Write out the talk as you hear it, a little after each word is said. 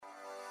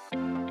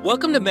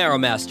Welcome to Marrow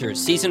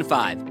Masters Season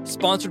 5,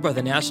 sponsored by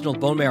the National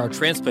Bone Marrow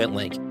Transplant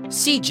Link,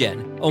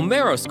 CGen,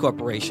 Omeros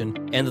Corporation,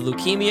 and the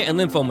Leukemia and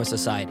Lymphoma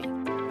Society.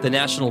 The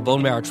National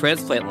Bone Marrow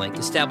Transplant Link,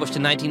 established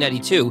in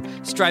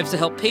 1992, strives to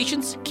help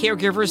patients,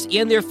 caregivers,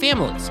 and their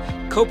families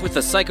cope with the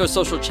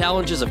psychosocial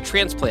challenges of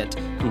transplant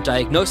from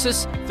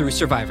diagnosis through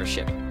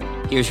survivorship.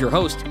 Here's your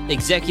host,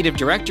 Executive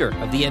Director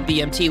of the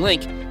NBMT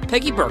Link,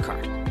 Peggy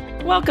Burkhardt.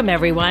 Welcome,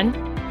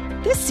 everyone.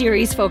 This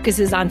series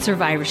focuses on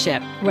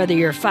survivorship. Whether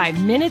you're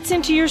 5 minutes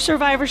into your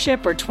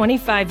survivorship or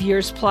 25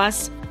 years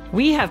plus,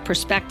 we have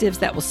perspectives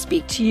that will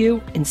speak to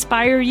you,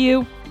 inspire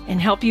you,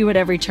 and help you at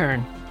every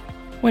turn.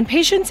 When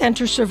patients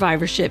enter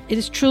survivorship, it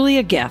is truly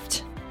a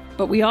gift,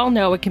 but we all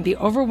know it can be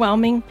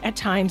overwhelming at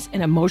times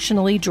and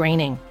emotionally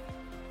draining.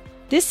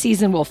 This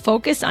season will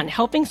focus on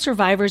helping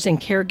survivors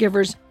and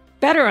caregivers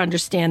better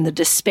understand the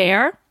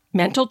despair,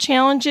 mental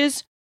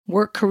challenges,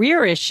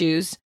 work-career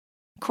issues,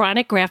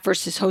 chronic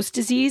graft-versus-host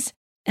disease,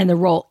 and the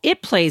role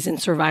it plays in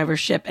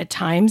survivorship at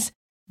times,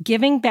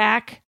 giving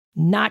back,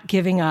 not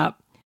giving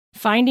up,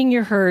 finding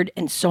your herd,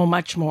 and so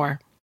much more.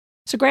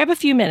 So grab a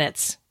few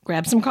minutes,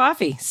 grab some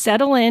coffee,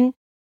 settle in,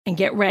 and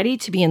get ready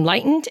to be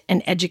enlightened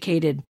and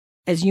educated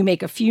as you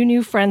make a few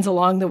new friends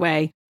along the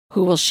way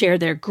who will share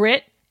their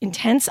grit,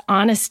 intense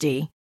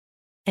honesty,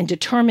 and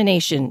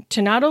determination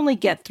to not only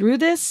get through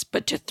this,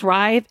 but to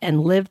thrive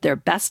and live their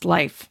best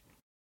life.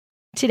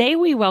 Today,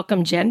 we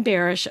welcome Jen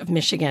Barish of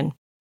Michigan.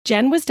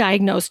 Jen was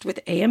diagnosed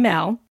with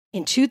AML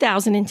in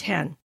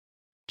 2010.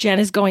 Jen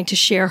is going to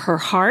share her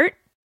heart,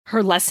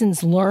 her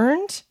lessons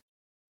learned,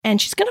 and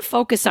she's going to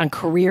focus on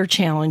career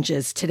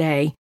challenges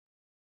today,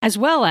 as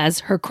well as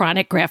her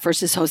chronic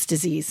graft-versus-host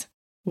disease.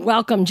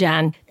 Welcome,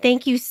 Jen.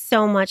 Thank you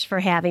so much for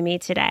having me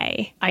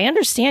today. I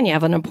understand you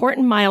have an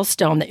important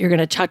milestone that you're going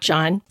to touch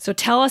on, so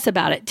tell us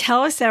about it.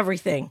 Tell us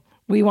everything.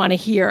 We want to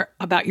hear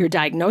about your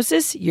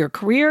diagnosis, your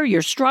career,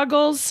 your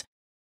struggles,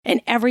 and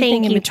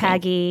everything in between.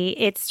 Thank you, Peggy.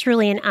 It's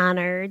truly an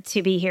honor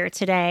to be here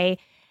today.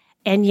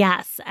 And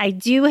yes, I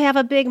do have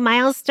a big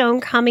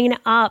milestone coming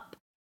up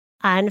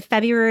on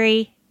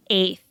February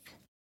 8th.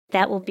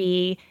 That will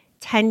be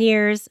 10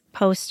 years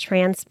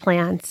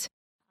post-transplant.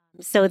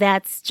 So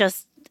that's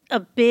just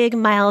a big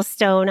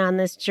milestone on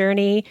this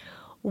journey,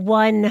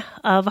 one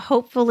of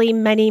hopefully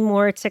many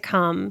more to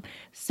come.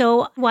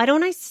 So why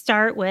don't I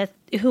start with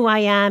who I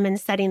am and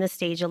setting the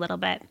stage a little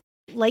bit.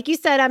 Like you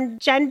said, I'm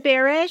Jen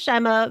Barish.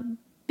 I'm a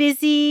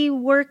busy,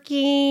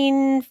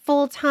 working,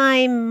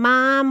 full-time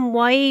mom,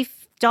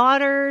 wife,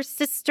 daughter,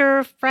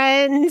 sister,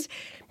 friend,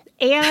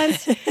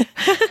 and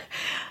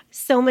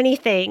so many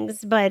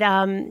things. But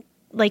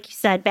like you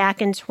said, back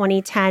in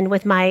 2010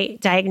 with my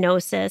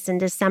diagnosis in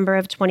December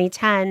of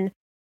 2010,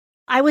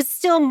 I was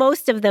still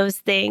most of those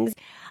things.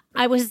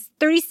 I was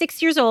 36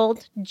 years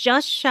old,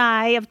 just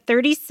shy of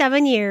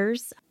 37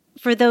 years.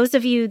 For those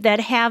of you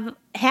that have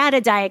had a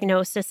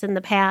diagnosis in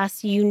the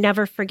past, you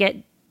never forget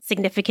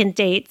significant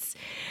dates.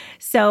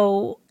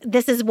 So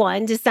this is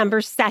one, December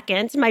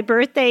 2nd. My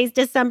birthday is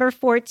December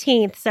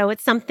 14th. So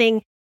it's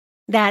something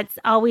that's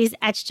always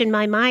etched in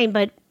my mind.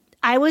 But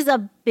I was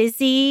a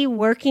busy,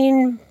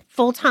 working,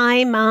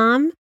 full-time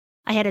mom.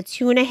 I had a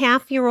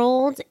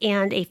 2.5-year-old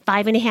and a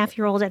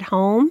 5.5-year-old at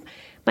home.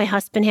 My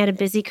husband had a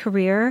busy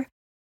career.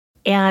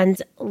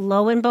 And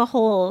lo and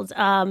behold,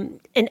 an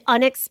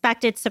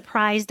unexpected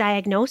surprise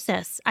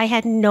diagnosis. I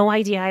had no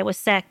idea I was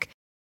sick.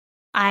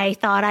 I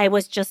thought I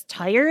was just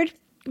tired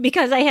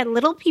because I had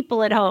little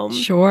people at home.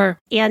 Sure.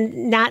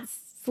 And not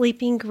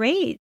sleeping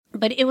great.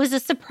 But it was a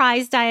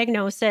surprise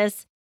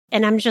diagnosis.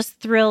 And I'm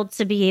just thrilled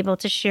to be able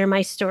to share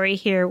my story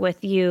here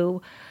with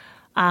you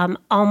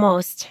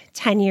almost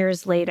 10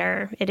 years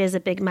later. It is a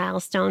big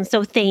milestone.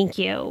 So thank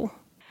you.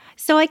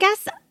 So I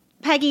guess,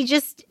 Peggy,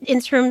 just in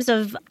terms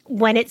of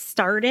when it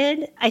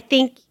started, I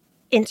think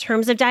in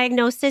terms of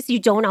diagnosis, you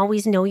don't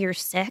always know you're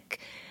sick.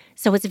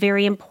 So it's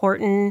very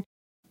important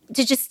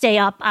to just stay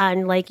up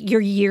on like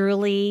your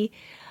yearly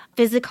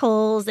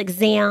physicals,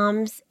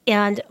 exams.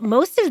 And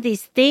most of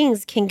these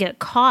things can get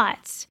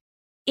caught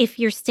if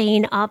you're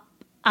staying up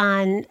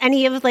on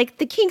any of like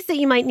the kinks that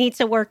you might need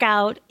to work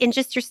out in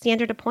just your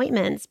standard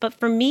appointments. But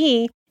for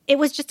me, it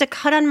was just a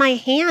cut on my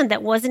hand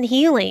that wasn't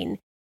healing.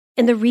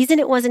 And the reason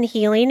it wasn't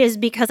healing is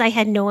because I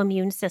had no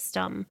immune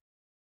system.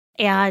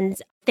 And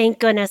thank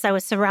goodness I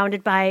was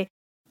surrounded by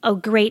a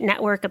great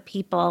network of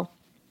people.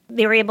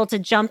 They were able to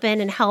jump in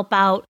and help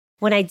out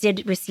when I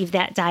did receive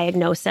that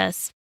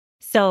diagnosis.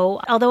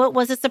 So although it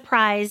was a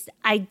surprise,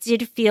 I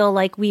did feel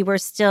like we were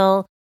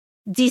still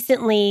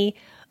decently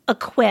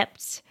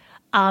equipped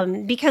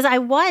because I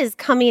was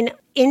coming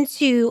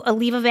into a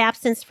leave of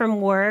absence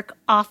from work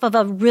off of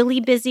a really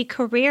busy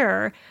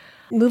career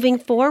moving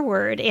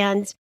forward.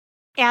 And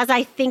as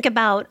I think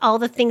about all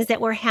the things that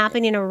were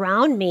happening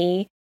around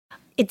me,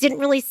 it didn't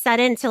really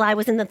set in until I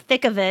was in the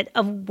thick of it,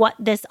 of what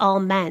this all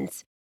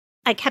meant.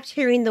 I kept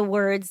hearing the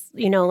words,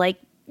 like,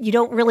 you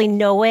don't really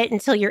know it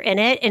until you're in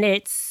it. And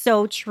it's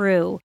so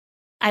true.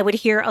 I would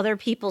hear other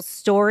people's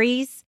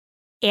stories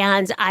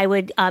and I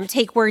would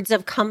take words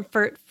of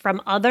comfort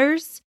from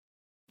others.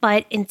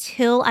 But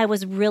until I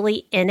was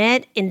really in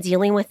it and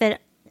dealing with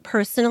it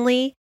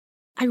personally,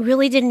 I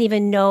really didn't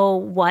even know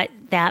what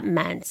that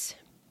meant.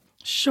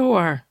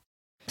 Sure.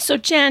 So,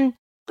 Jen,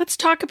 let's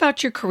talk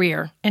about your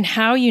career and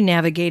how you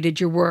navigated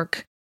your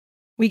work.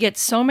 We get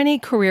so many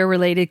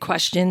career-related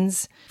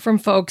questions from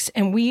folks,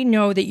 and we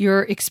know that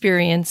your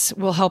experience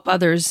will help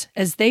others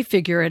as they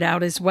figure it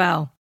out as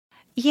well.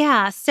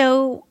 Yeah.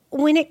 So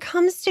when it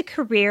comes to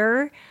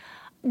career,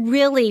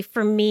 really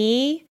for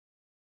me,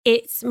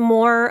 it's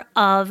more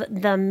of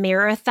the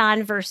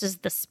marathon versus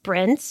the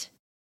sprint.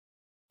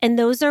 And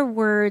those are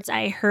words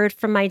I heard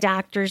from my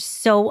doctors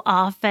so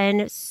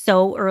often,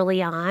 so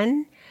early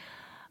on.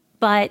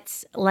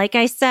 But like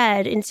I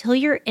said, until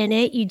you're in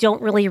it, you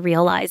don't really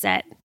realize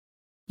it.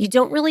 You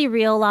don't really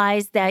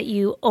realize that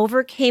you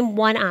overcame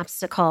one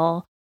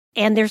obstacle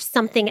and there's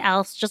something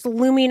else just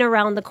looming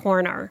around the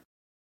corner.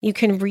 You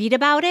can read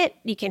about it,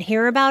 you can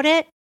hear about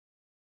it,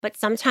 but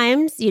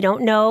sometimes you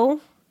don't know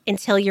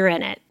until you're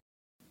in it.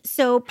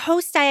 So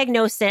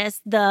post-diagnosis,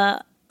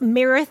 the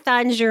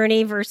marathon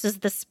journey versus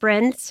the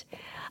sprint,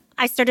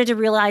 I started to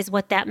realize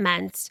what that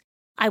meant.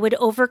 I would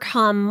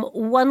overcome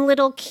one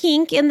little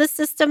kink in the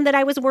system that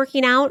I was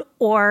working out,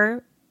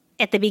 or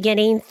at the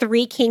beginning,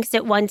 3 kinks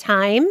at one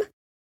time.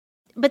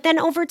 But then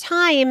over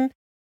time,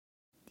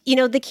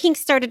 the kinks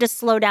started to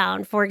slow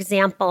down. For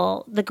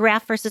example, the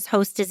graft versus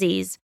host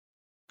disease.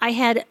 I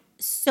had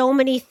so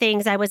many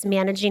things I was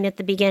managing at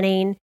the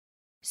beginning,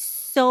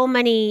 so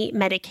many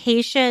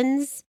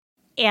medications,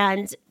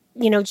 and,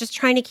 just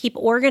trying to keep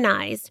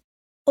organized.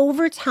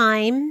 Over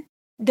time,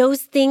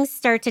 those things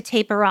start to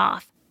taper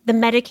off. The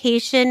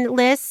medication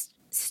list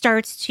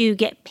starts to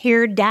get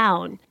pared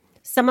down.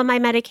 Some of my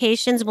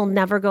medications will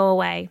never go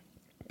away,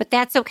 but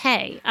that's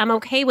okay. I'm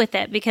okay with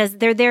it because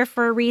they're there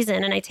for a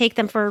reason and I take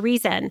them for a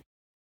reason.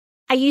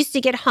 I used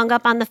to get hung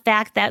up on the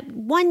fact that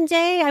one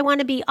day I want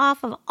to be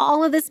off of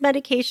all of this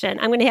medication.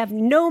 I'm going to have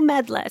no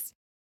med list.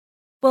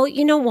 Well,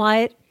 you know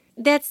what?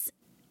 That's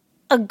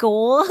a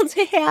goal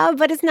to have,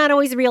 but it's not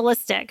always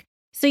realistic.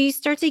 So you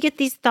start to get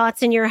these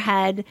thoughts in your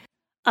head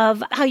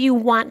of how you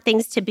want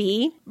things to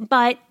be,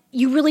 but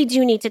you really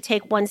do need to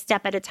take one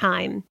step at a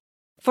time.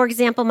 For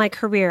example, my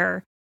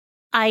career.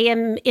 I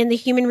am in the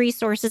human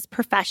resources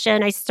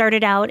profession. I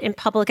started out in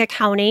public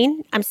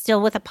accounting. I'm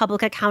still with a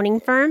public accounting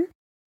firm,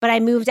 but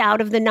I moved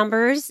out of the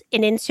numbers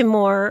and into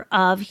more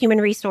of human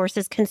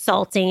resources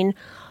consulting,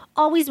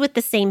 always with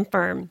the same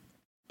firm.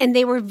 And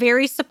they were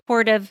very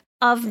supportive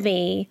of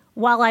me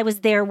while I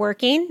was there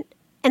working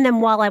and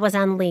then while I was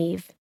on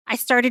leave. I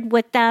started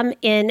with them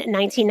in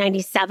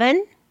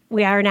 1997.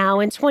 We are now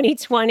in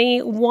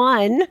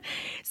 2021.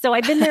 So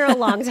I've been there a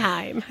long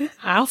time.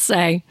 I'll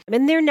say.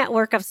 And their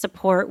network of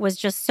support was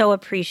just so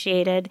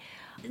appreciated.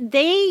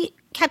 They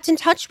kept in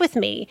touch with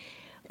me.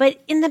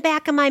 But in the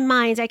back of my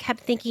mind, I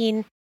kept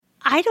thinking,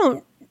 I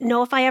don't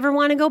know if I ever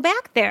want to go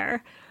back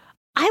there.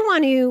 I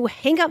want to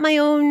hang up my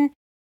own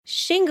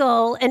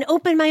shingle and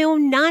open my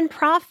own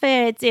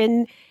nonprofit.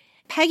 And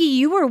Peggy,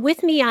 you were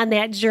with me on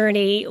that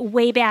journey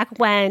way back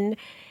when,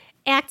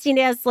 acting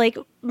as like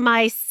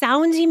my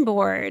sounding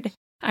board.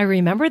 I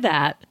remember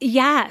that.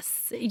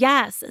 Yes.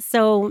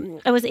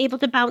 So I was able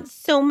to bounce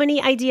so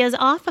many ideas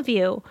off of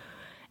you.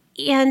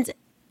 And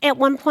at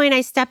one point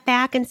I stepped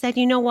back and said,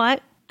 you know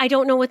what? I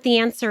don't know what the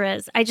answer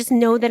is. I just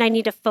know that I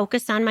need to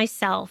focus on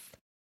myself.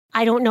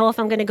 I don't know if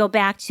I'm going to go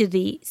back to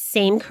the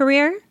same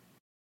career,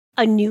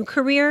 a new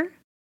career,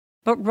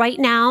 but right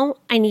now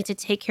I need to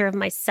take care of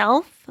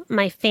myself,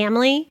 my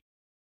family,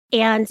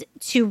 and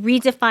to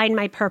redefine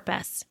my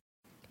purpose.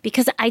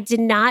 Because I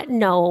did not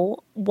know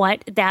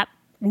what that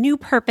new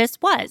purpose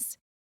was.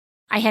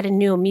 I had a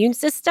new immune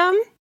system.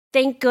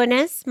 Thank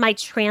goodness, my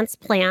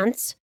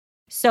transplant.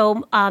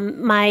 So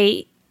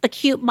my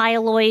acute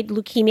myeloid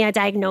leukemia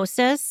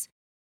diagnosis,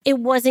 it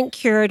wasn't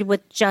cured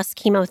with just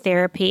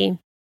chemotherapy.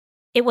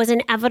 It was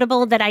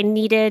inevitable that I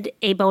needed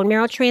a bone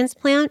marrow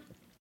transplant.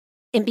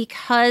 And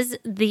because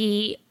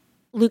the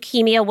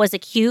leukemia was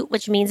acute,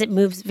 which means it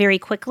moves very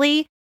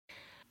quickly,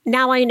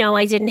 now I know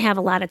I didn't have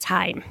a lot of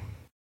time.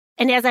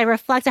 And as I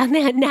reflect on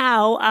that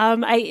now,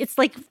 it's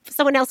like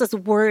someone else's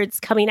words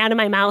coming out of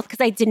my mouth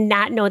because I did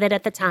not know that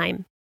at the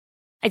time.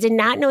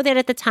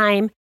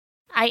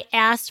 I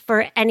asked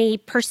for any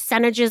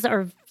percentages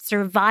of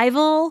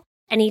survival,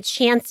 any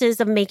chances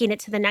of making it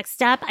to the next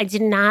step. I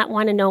did not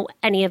want to know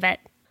any of it.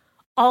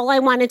 All I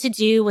wanted to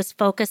do was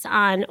focus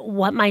on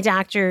what my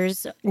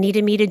doctors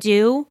needed me to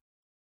do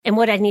and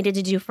what I needed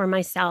to do for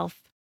myself.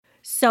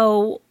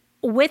 So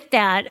with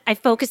that, I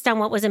focused on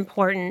what was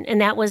important, and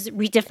that was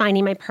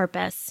redefining my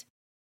purpose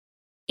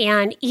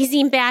and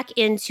easing back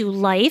into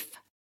life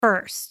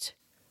first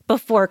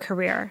before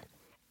career.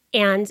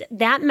 And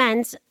that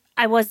meant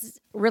I was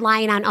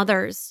relying on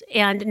others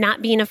and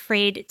not being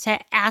afraid to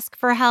ask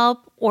for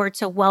help or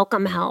to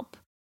welcome help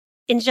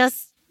and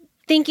just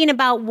thinking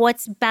about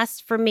what's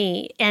best for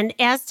me. And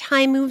as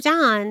time moved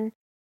on,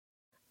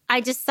 I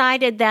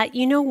decided that,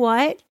 you know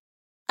what?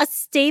 A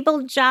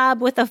stable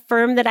job with a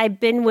firm that I've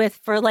been with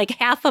for like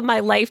half of my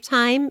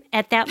lifetime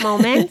at that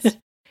moment,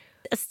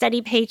 a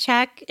steady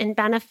paycheck and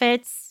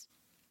benefits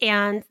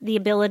and the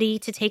ability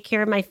to take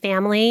care of my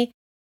family,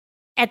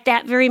 at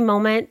that very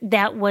moment,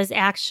 that was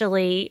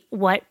actually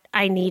what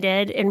I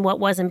needed and what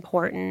was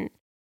important.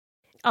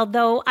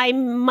 Although I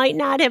might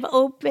not have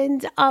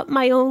opened up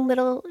my own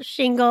little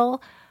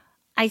shingle,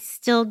 I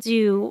still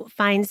do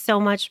find so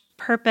much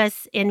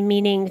purpose and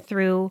meaning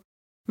through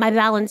my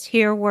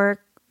volunteer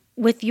work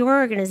with your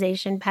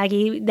organization,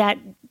 Peggy. That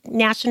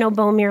National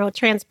Bone Marrow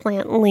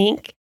Transplant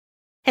Link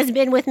has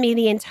been with me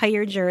the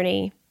entire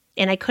journey,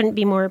 and I couldn't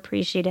be more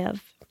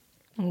appreciative.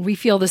 We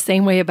feel the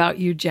same way about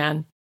you,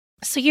 Jen.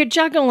 So you're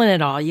juggling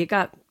it all. You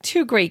got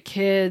 2 great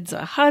kids,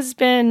 a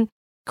husband,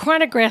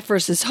 chronic graft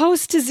versus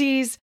host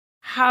disease.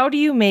 How do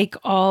you make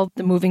all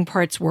the moving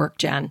parts work,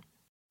 Jen?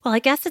 Well, I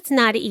guess it's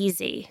not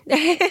easy.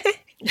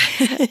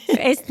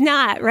 It's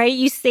not, right?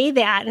 You say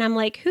that, and I'm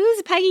like,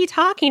 who's Peggy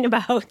talking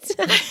about?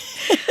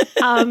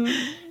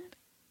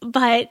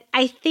 But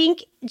I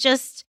think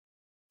just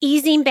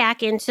easing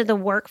back into the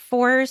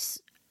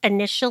workforce,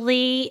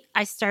 initially,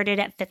 I started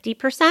at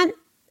 50%.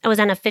 I was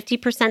on a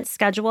 50%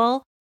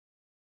 schedule.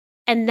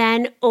 And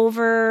then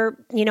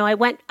I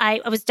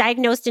was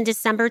diagnosed in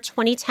December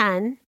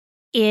 2010.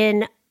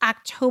 In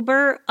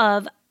October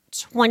of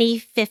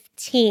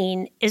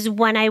 2015 is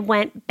when I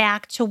went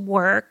back to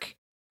work.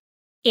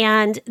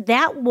 And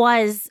that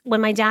was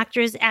when my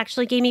doctors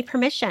actually gave me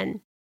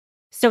permission.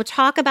 So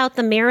talk about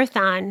the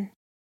marathon.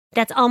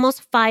 That's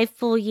almost 5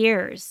 full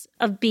years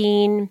of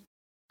being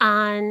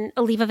on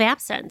a leave of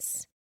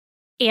absence.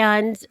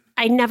 And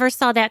I never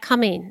saw that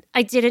coming.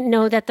 I didn't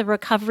know that the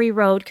recovery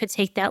road could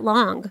take that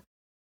long.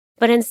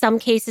 But in some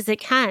cases it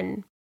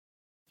can.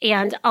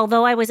 And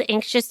although I was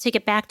anxious to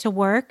get back to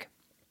work,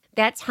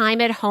 that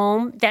time at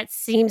home, that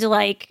seemed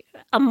like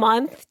a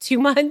month, 2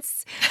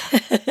 months,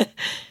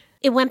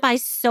 it went by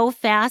so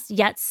fast,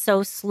 yet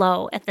so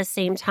slow at the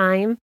same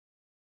time.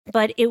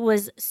 But it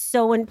was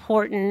so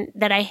important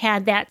that I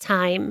had that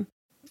time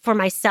for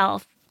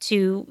myself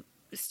to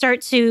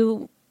start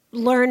to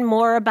learn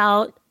more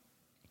about,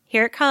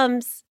 here it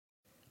comes,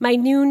 my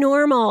new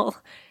normal,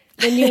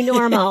 the new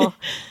normal.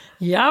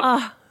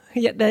 Yep.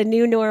 Yeah, the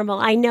new normal.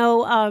 I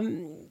know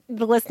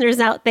the listeners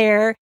out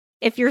there,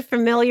 if you're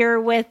familiar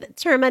with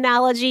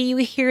terminology, you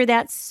hear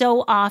that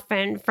so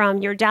often from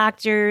your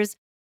doctors,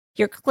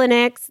 your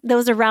clinics,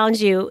 those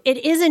around you. It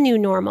is a new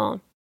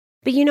normal.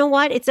 But you know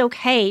what? It's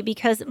okay,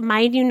 because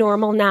my new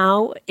normal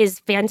now is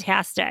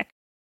fantastic.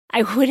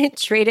 I wouldn't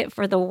trade it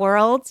for the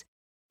world.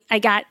 I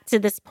got to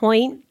this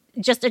point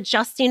just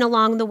adjusting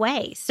along the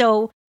way.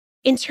 So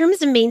in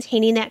terms of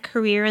maintaining that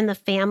career in the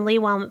family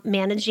while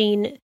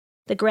managing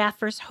the graft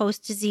versus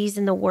host disease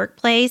in the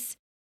workplace,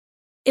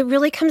 it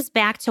really comes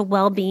back to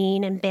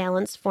well-being and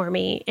balance for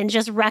me, and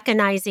just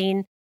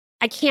recognizing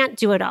I can't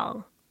do it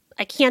all.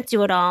 I can't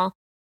do it all.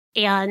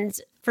 And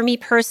for me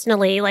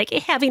personally, like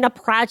having a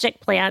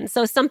project plan.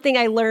 So something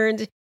I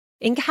learned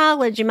in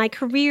college, in my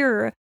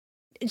career,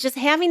 just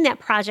having that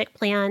project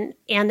plan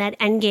and that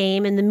end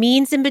game, and the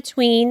means in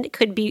between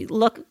could be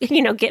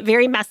get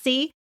very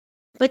messy,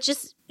 but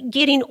just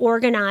getting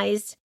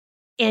organized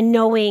and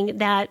knowing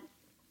that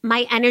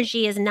my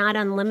energy is not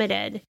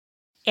unlimited.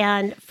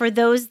 And for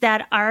those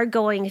that are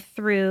going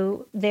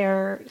through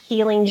their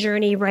healing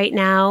journey right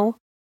now,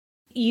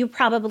 you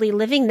probably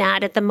living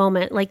that at the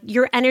moment, like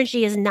your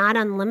energy is not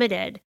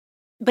unlimited,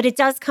 but it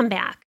does come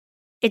back.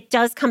 It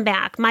does come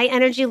back. My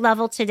energy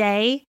level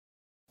today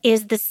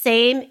is the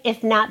same,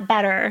 if not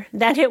better,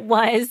 than it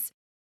was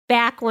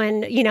back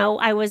when,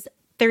 I was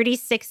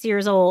 36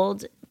 years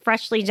old,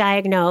 freshly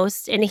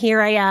diagnosed. And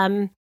here I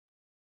am,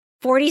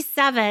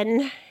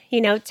 47,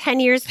 10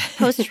 years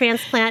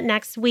post-transplant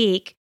next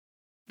week.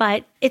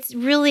 But it's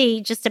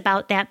really just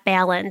about that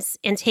balance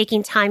and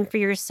taking time for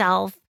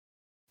yourself.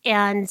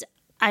 And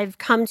I've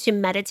come to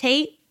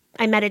meditate.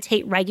 I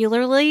meditate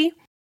regularly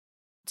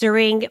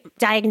during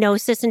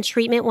diagnosis and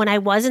treatment when I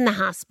was in the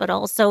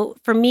hospital. So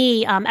for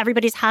me,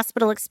 everybody's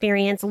hospital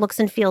experience looks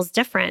and feels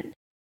different.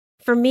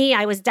 For me,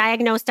 I was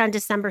diagnosed on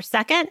December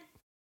 2nd,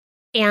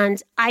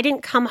 and I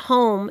didn't come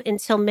home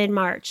until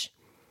mid-March.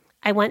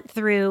 I went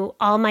through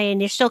all my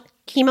initial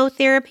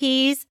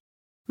chemotherapies,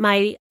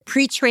 my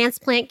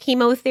pre-transplant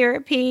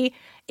chemotherapy.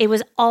 It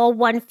was all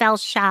one fell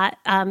shot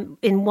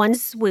in one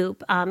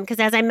swoop because,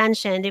 as I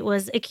mentioned, it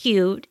was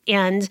acute.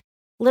 And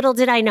little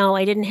did I know,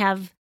 I didn't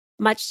have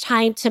much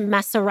time to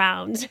mess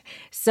around.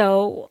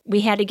 So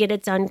we had to get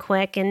it done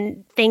quick.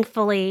 And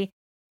thankfully,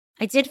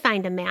 I did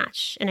find a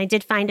match, and I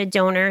did find a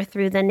donor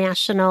through the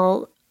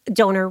National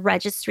Donor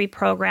Registry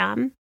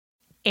Program.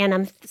 And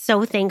I'm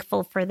so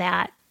thankful for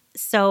that.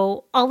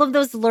 So all of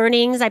those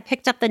learnings, I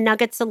picked up the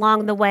nuggets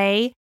along the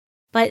way.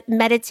 But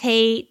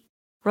meditate,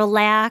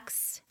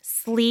 relax,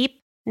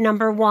 sleep,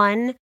 number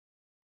one.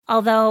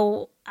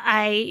 Although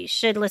I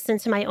should listen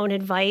to my own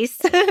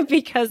advice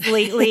because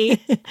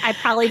lately I've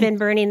probably been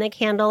burning the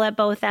candle at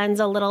both ends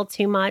a little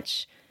too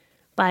much.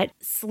 But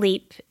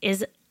sleep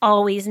is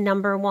always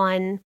number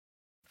one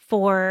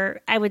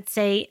for, I would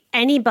say,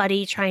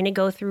 anybody trying to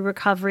go through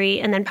recovery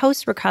and then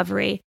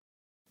post-recovery.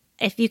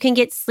 If you can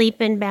get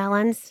sleep in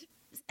balance,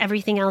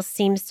 everything else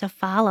seems to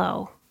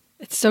follow.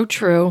 It's so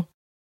true.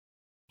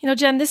 You know,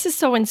 Jen, this is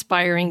so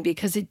inspiring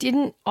because it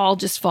didn't all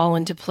just fall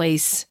into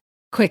place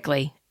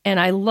quickly. And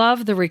I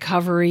love the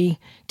recovery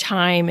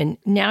time. And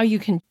now you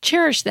can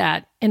cherish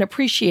that and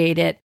appreciate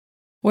it,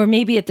 where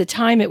maybe at the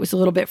time it was a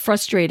little bit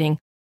frustrating.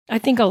 I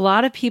think a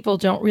lot of people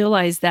don't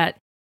realize that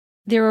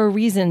there are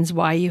reasons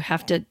why you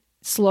have to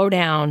slow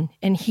down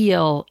and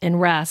heal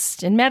and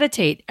rest and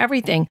meditate,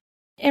 everything.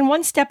 And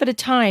one step at a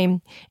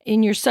time.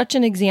 And you're such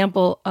an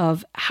example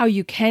of how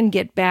you can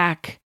get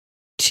back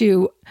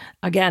to,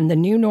 again, the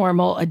new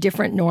normal, a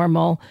different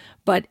normal,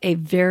 but a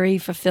very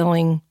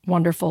fulfilling,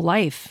 wonderful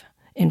life,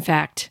 in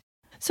fact.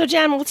 So,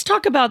 Jen, let's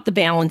talk about the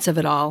balance of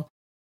it all.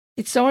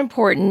 It's so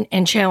important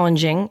and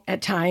challenging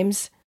at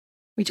times.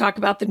 We talk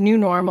about the new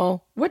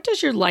normal. What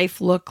does your life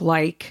look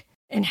like,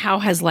 and how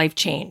has life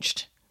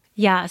changed?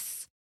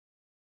 Yes.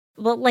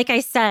 Well, like I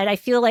said, I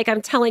feel like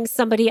I'm telling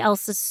somebody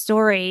else's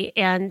story,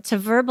 and to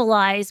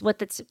verbalize what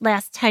the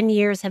last 10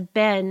 years have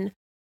been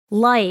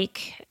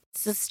like,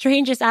 it's the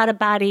strangest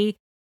out-of-body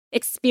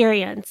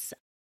experience,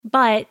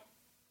 but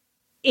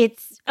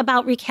it's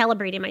about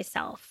recalibrating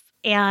myself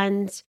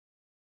and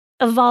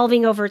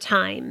evolving over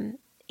time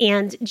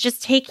and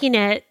just taking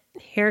it,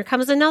 here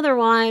comes another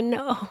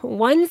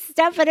one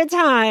step at a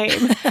time.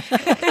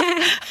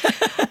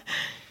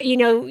 You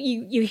know,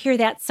 you hear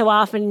that so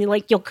often,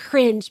 you'll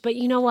cringe, but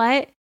you know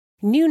what?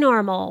 New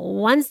normal,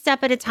 one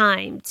step at a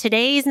time.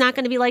 Today's not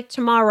going to be like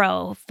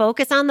tomorrow.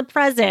 Focus on the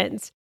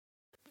present.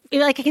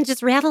 I can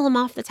just rattle them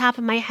off the top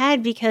of my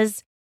head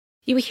because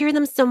you hear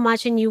them so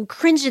much and you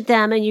cringe at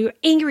them and you're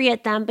angry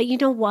at them. But you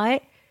know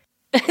what?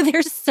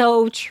 They're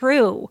so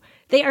true.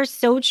 They are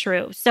so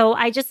true. So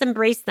I just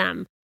embrace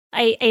them.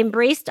 I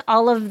embraced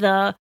all of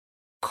the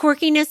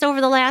quirkiness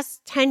over the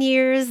last 10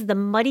 years, the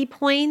muddy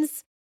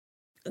points,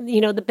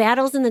 the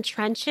battles in the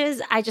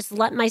trenches. I just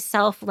let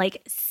myself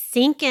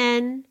sink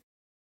in,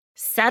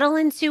 settle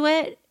into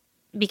it,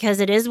 because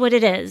it is what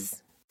it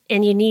is.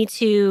 And you need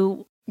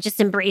to just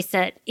embrace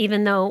it,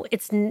 even though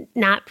it's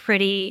not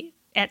pretty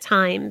at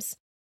times.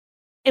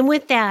 And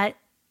with that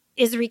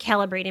is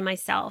recalibrating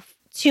myself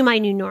to my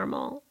new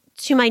normal,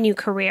 to my new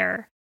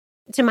career,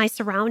 to my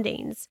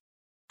surroundings.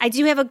 I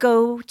do have a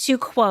go-to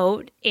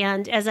quote,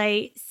 and as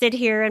I sit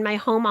here in my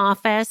home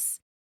office,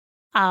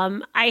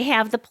 I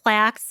have the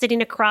plaque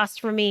sitting across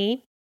from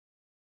me.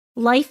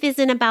 Life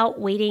isn't about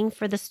waiting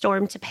for the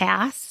storm to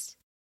pass.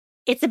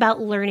 It's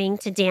about learning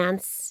to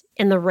dance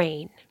in the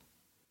rain.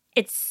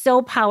 It's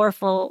so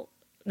powerful,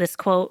 this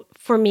quote,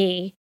 for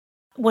me.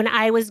 When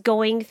I was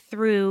going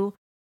through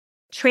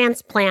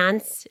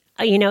transplants,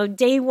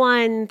 day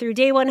 1 through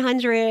day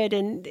 100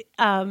 and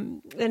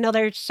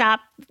another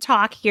shop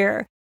talk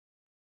here.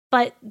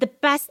 But the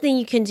best thing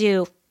you can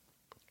do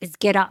is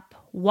get up,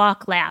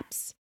 walk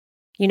laps.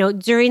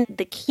 During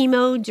the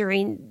chemo,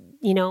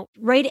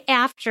 right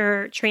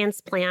after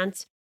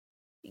transplant,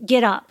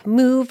 get up,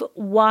 move,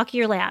 walk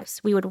your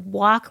laps. We would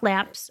walk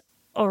laps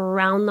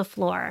around the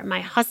floor.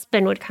 My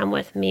husband would come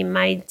with me,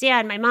 my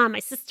dad, my mom, my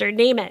sister,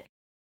 name it,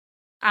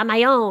 on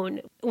my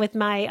own with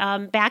my,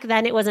 back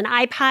then it was an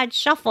iPod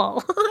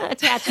Shuffle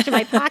attached to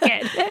my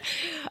pocket.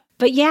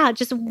 But yeah,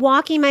 just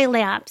walking my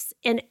laps,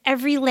 and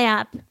every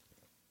lap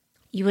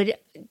you would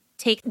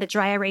take the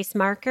dry erase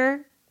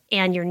marker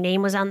and your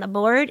name was on the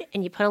board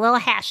and you put a little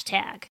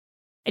hashtag,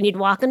 and you'd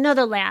walk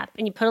another lap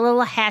and you put a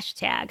little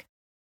hashtag.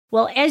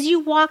 Well, as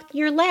you walked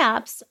your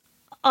laps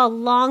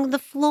along the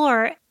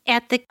floor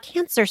at the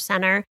cancer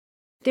center,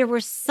 there were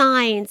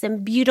signs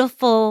and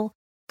beautiful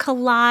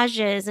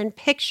collages and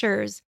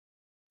pictures.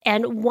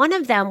 And one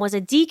of them was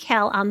a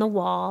decal on the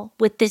wall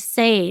with this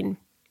saying,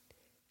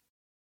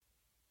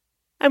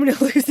 I'm going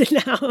to lose it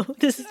now.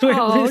 This is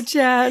where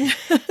Jen,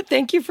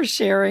 thank you for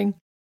sharing.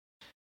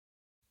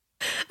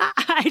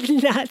 I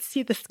did not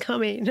see this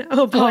coming.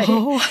 Oh, boy.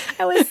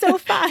 I was so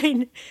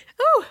fine.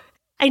 Oh,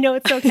 I know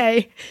it's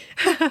okay.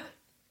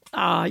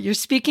 You're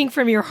speaking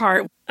from your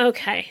heart.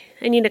 Okay.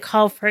 I need to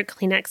call for a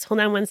Kleenex. Hold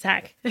on one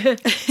sec.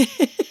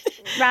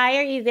 Rye,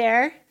 are you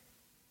there?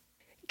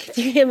 Could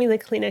you hand me the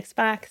Kleenex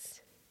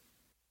box?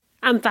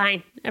 I'm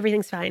fine.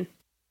 Everything's fine.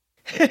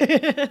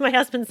 My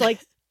husband's like,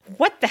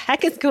 what the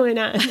heck is going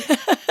on?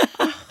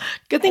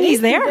 Good thing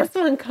he's there. This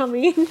one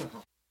coming.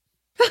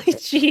 Oh,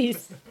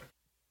 jeez.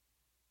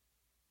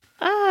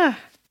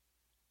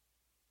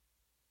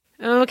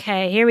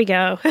 Okay, here we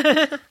go.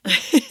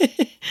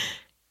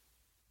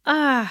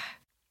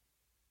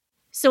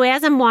 So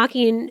as I'm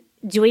walking,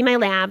 doing my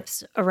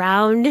laps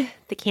around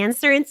the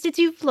Cancer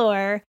Institute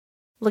floor,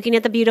 looking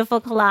at the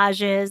beautiful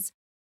collages,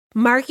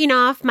 marking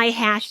off my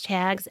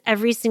hashtags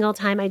every single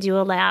time I do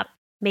a lap,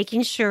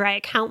 making sure I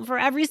account for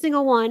every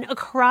single one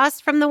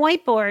across from the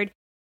whiteboard,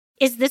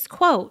 is this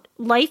quote: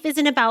 life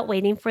isn't about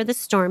waiting for the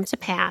storm to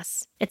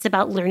pass. It's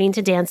about learning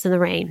to dance in the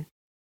rain.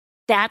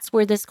 That's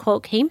where this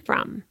quote came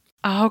from.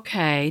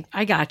 Okay,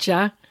 I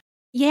gotcha.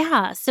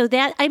 Yeah, so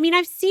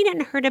I've seen it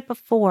and heard it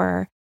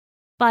before,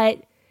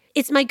 but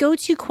it's my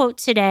go-to quote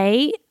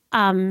today,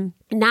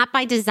 not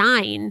by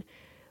design,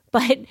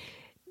 but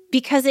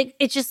because it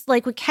just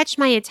like would catch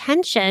my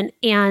attention.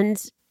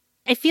 And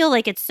I feel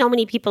like it's so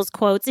many people's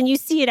quotes and you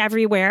see it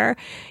everywhere.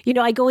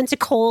 I go into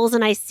Kohl's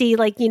and I see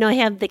I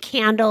have the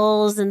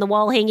candles and the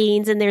wall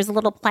hangings and there's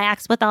little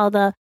plaques with all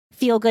the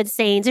feel good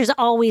sayings. There's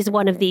always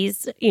one of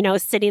these,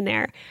 sitting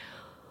there.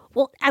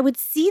 Well, I would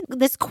see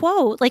this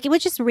quote, it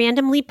would just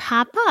randomly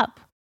pop up.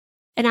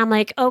 And I'm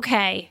like,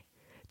 okay,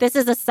 this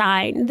is a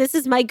sign. This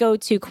is my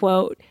go-to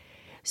quote.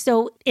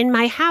 So in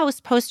my house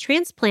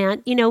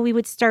post-transplant, we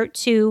would start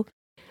to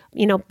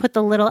put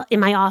the little in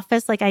my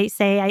office, like I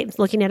say, I'm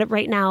looking at it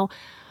right now.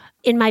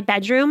 In my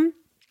bedroom,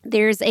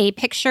 there's a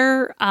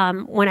picture.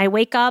 When I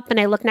wake up and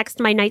I look next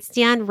to my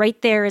nightstand, right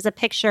there is a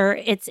picture.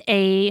 It's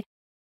a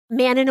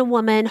man and a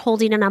woman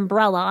holding an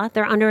umbrella.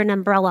 They're under an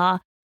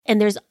umbrella. And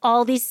there's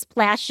all these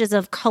splashes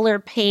of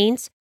colored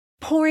paint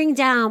pouring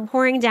down,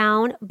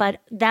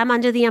 but them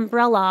under the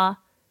umbrella,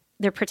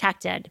 they're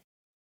protected.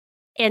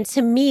 And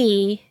to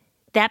me,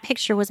 that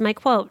picture was my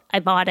quote. I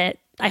bought it.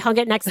 I hung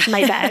it next to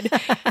my bed.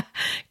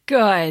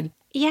 Good.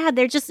 Yeah,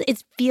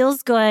 it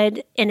feels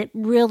good. And it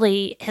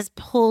really has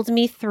pulled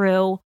me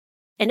through.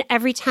 And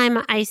every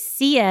time I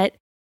see it,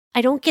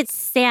 I don't get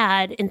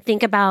sad and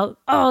think about,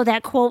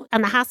 that quote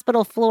on the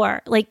hospital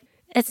floor.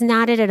 It's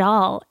not it at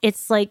all.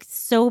 It's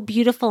so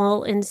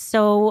beautiful and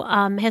so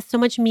has so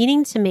much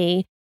meaning to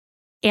me.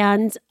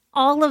 And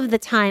all of the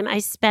time I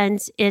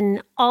spent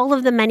in all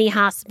of the many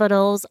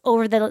hospitals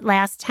over the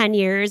last 10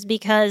 years,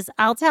 because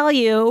I'll tell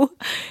you,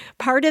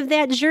 part of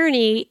that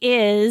journey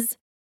is,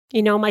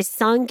 my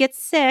son gets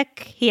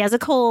sick, he has a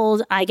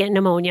cold, I get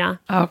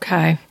pneumonia.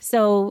 Okay.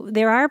 So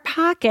there are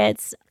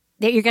pockets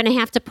that you're going to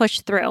have to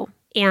push through.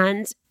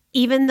 And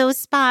even those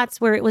spots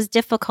where it was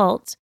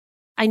difficult,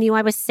 I knew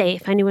I was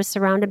safe. I knew I was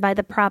surrounded by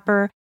the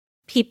proper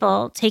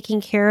people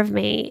taking care of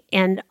me.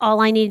 And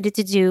all I needed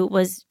to do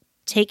was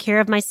take care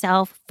of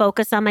myself,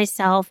 focus on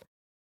myself,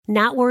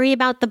 not worry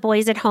about the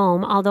boys at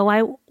home, although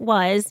I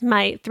was,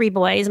 my 3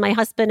 boys, my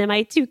husband and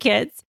my 2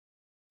 kids.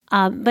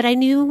 But I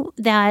knew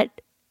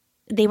that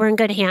they were in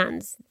good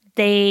hands.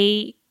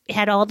 They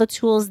had all the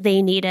tools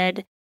they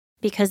needed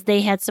because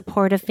they had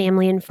supportive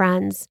family and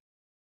friends.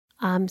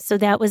 So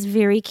that was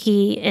very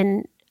key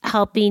in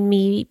helping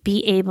me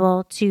be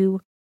able to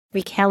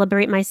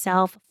recalibrate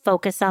myself,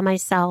 focus on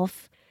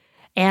myself.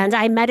 And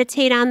I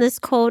meditate on this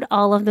quote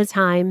all of the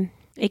time.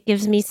 It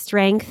gives me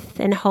strength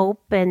and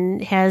hope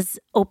and has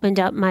opened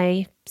up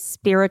my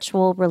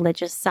spiritual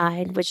religious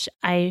side, which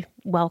I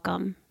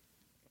welcome.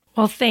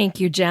 Well, thank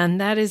you, Jen.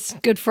 That is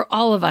good for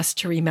all of us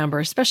to remember,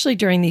 especially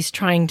during these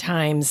trying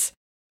times.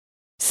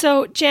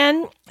 So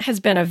Jen has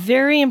been a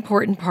very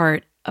important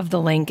part of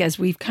the link, as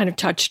we've kind of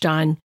touched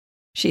on.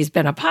 She's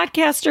been a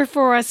podcaster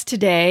for us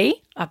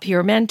today, a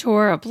peer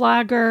mentor, a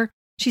blogger.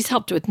 She's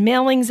helped with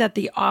mailings at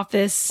the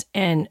office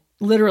and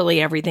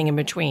literally everything in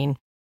between.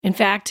 In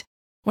fact,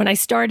 when I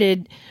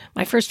started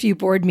my first few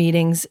board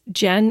meetings,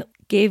 Jen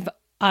gave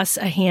us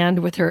a hand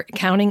with her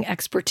accounting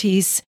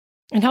expertise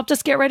and helped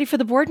us get ready for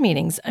the board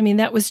meetings. I mean,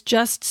 that was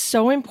just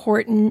so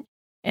important,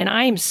 and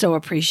I am so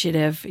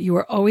appreciative. You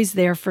were always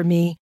there for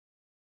me,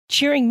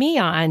 cheering me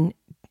on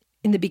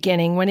in the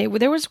beginning when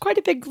there was quite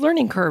a big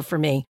learning curve for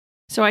me.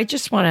 So I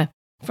just want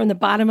to, from the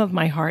bottom of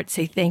my heart,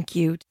 say thank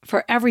you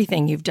for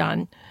everything you've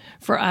done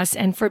for us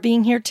and for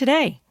being here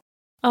today.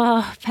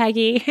 Oh,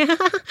 Peggy,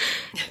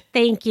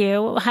 thank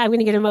you. I'm going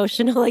to get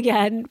emotional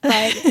again,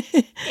 but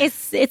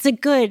it's a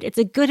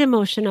good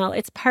emotional.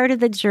 It's part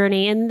of the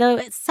journey, and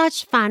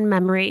such fond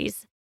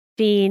memories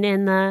being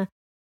in the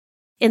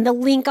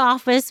link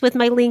office with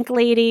my link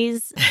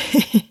ladies.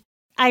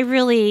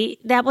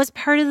 That was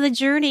part of the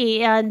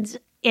journey, and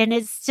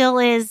it still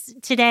is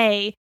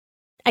today.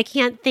 I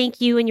can't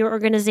thank you and your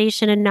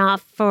organization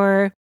enough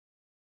for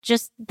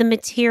just the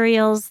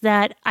materials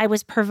that I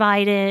was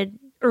provided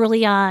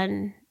early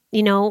on,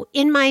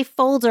 in my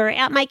folder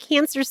at my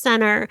cancer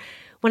center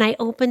when I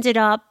opened it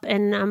up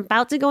and I'm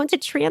about to go into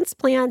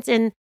transplant,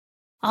 and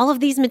all of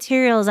these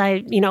materials,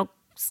 I,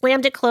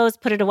 slammed it closed,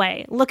 put it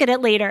away, look at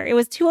it later. It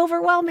was too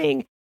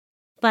overwhelming.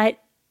 But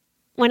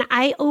when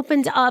I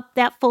opened up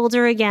that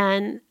folder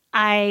again,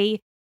 I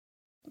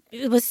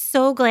was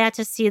so glad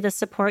to see the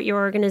support your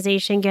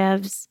organization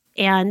gives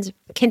and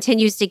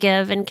continues to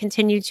give and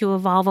continue to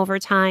evolve over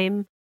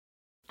time.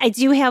 I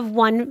do have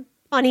one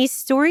funny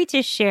story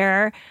to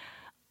share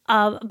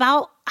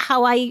about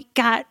how I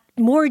got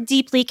more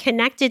deeply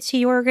connected to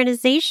your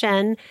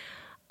organization.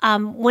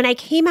 When I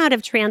came out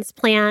of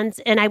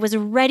transplant and I was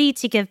ready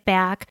to give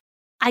back,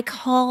 I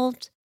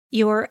called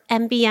your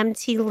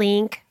MBMT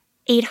Link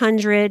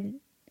 800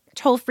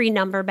 toll-free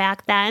number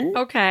back then.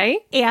 Okay.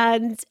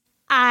 And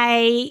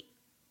I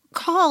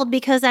called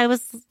because I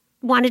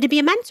wanted to be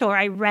a mentor.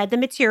 I read the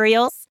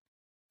materials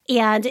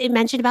and it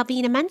mentioned about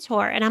being a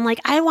mentor. And I'm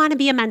like, I want to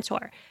be a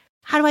mentor.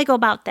 How do I go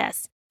about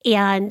this?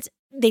 And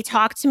they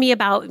talked to me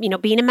about,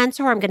 being a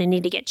mentor. I'm going to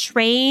need to get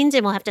trained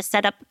and we'll have to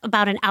set up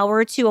about an hour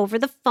or two over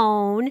the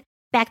phone.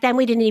 Back then,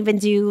 we didn't even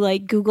do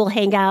like Google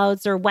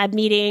Hangouts or web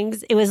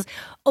meetings. It was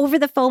over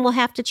the phone, we'll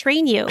have to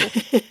train you.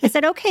 I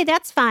said, okay,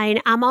 that's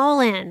fine. I'm all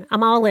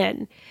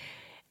in.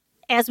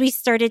 as we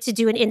started to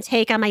do an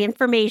intake on my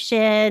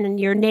information and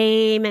your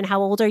name and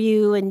how old are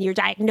you and your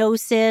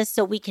diagnosis,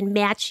 so we can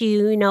match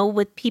you,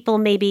 with people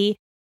maybe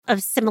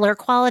of similar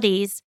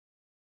qualities,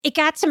 it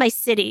got to my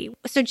city.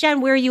 So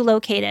Jen, where are you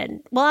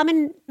located? Well, I'm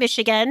in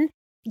Michigan,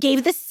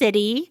 gave the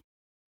city,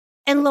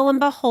 and lo and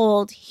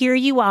behold, here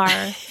you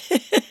are,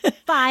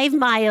 5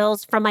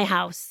 miles from my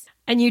house.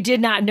 And you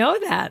did not know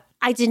that.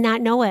 I did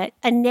not know it.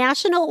 A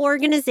national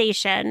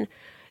organization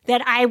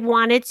that I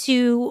wanted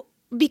to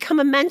become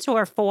a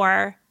mentor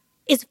for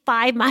is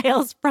 5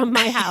 miles from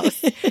my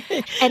house.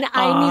 And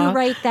I knew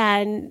right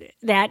then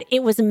that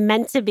it was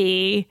meant to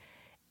be.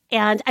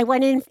 And I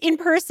went in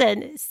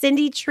person.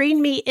 Cindy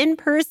trained me in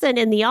person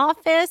in the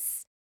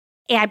office.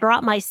 And I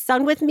brought my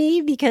son with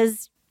me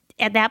because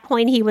at that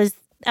point he was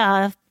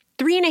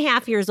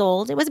 3.5 years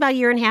old. It was about a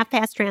year and a half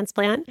past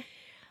transplant.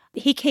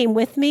 He came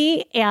with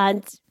me,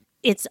 and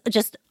it's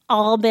just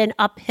all been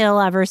uphill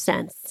ever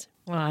since.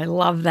 Well, I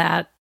love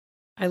that.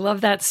 I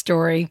love that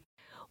story.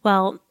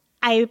 Well,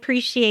 I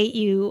appreciate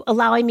you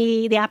allowing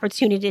me the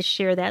opportunity to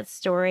share that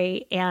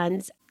story,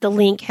 and the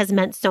link has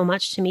meant so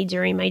much to me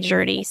during my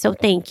journey. So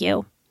thank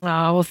you.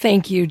 Oh, well,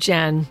 thank you,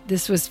 Jen.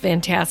 This was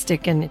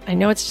fantastic, and I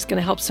know it's just going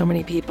to help so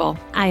many people.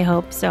 I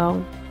hope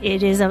so.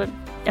 It is a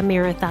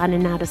marathon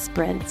and not a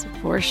sprint.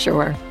 For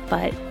sure.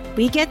 But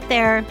we get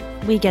there.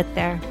 We get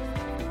there.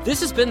 This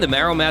has been the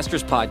Marrow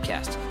Masters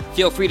Podcast.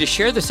 Feel free to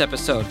share this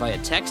episode via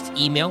text,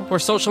 email, or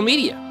social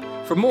media.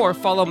 For more,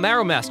 follow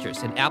Marrow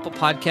Masters in Apple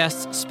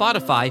Podcasts,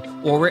 Spotify,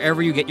 or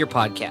wherever you get your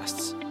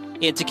podcasts.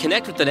 And to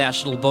connect with the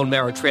National Bone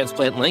Marrow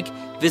Transplant Link,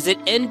 visit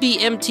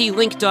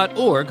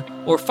nbmtlink.org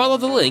or follow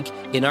the link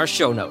in our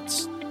show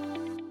notes.